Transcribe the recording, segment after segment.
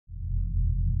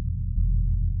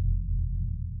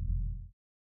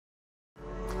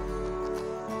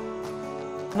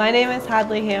My name is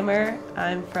Hadley Hammer.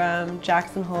 I'm from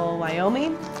Jackson Hole,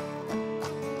 Wyoming.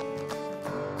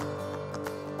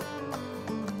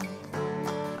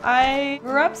 I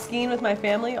grew up skiing with my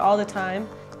family all the time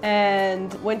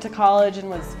and went to college and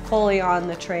was fully on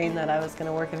the train that I was going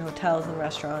to work in hotels and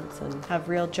restaurants and have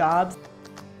real jobs.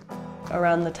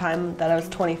 Around the time that I was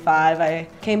 25, I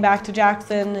came back to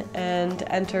Jackson and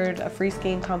entered a free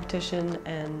skiing competition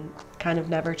and kind of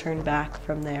never turned back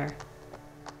from there.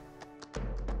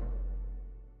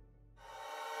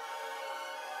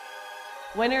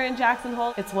 Winter in Jackson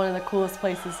Hole, it's one of the coolest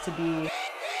places to be.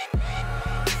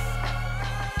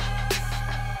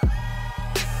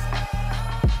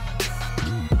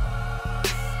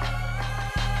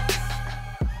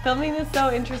 Filming is so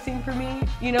interesting for me.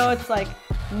 You know, it's like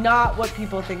not what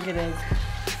people think it is.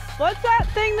 What's that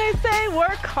thing they say?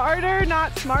 Work harder,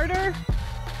 not smarter?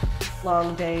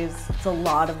 Long days, it's a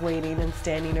lot of waiting and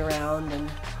standing around and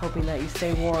hoping that you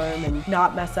stay warm and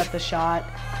not mess up the shot.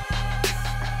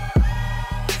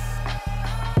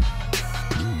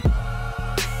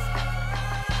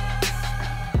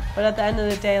 But at the end of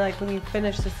the day, like when you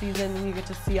finish the season and you get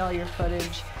to see all your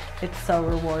footage, it's so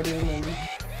rewarding and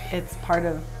it's part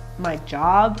of my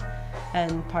job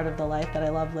and part of the life that I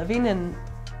love living, and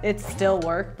it's still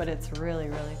work, but it's really,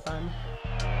 really fun.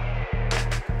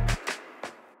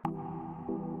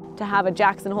 To have a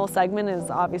Jackson Hole segment is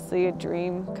obviously a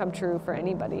dream come true for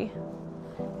anybody.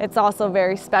 It's also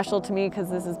very special to me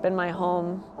because this has been my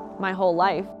home my whole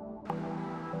life.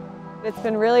 It's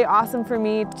been really awesome for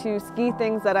me to ski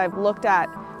things that I've looked at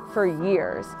for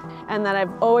years and that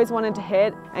I've always wanted to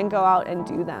hit and go out and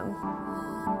do them.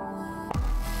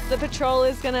 The patrol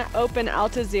is going to open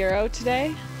Alta Zero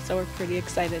today, so we're pretty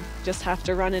excited. Just have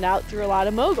to run it out through a lot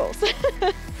of moguls.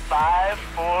 5,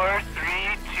 4, 3,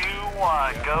 2,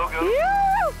 1, go, go.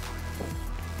 Yeah!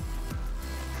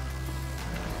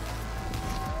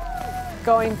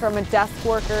 Going from a desk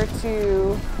worker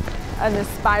to an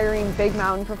aspiring big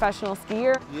mountain professional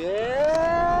skier.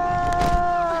 Yeah!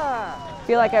 I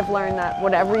feel like I've learned that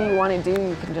whatever you want to do,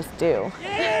 you can just do.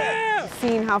 Yeah!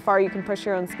 Seeing how far you can push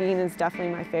your own skiing is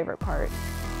definitely my favorite part.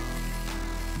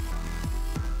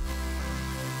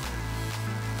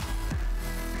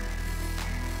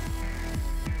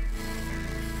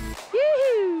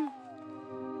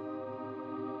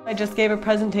 I just gave a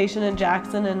presentation in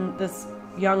Jackson and this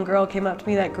young girl came up to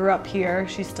me that grew up here.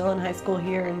 She's still in high school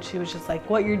here, and she was just like,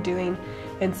 what you're doing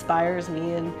inspires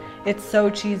me. And it's so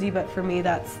cheesy, but for me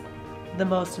that's the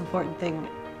most important thing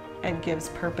and gives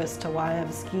purpose to why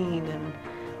I'm skiing and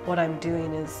what I'm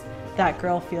doing. Is that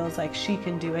girl feels like she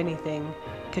can do anything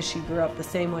because she grew up the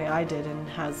same way I did and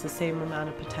has the same amount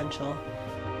of potential.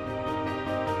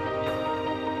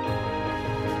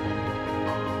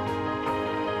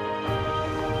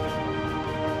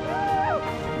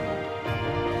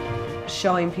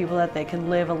 Showing people that they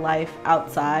can live a life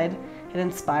outside and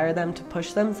inspire them to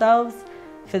push themselves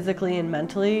physically and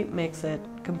mentally makes it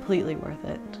completely worth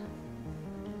it.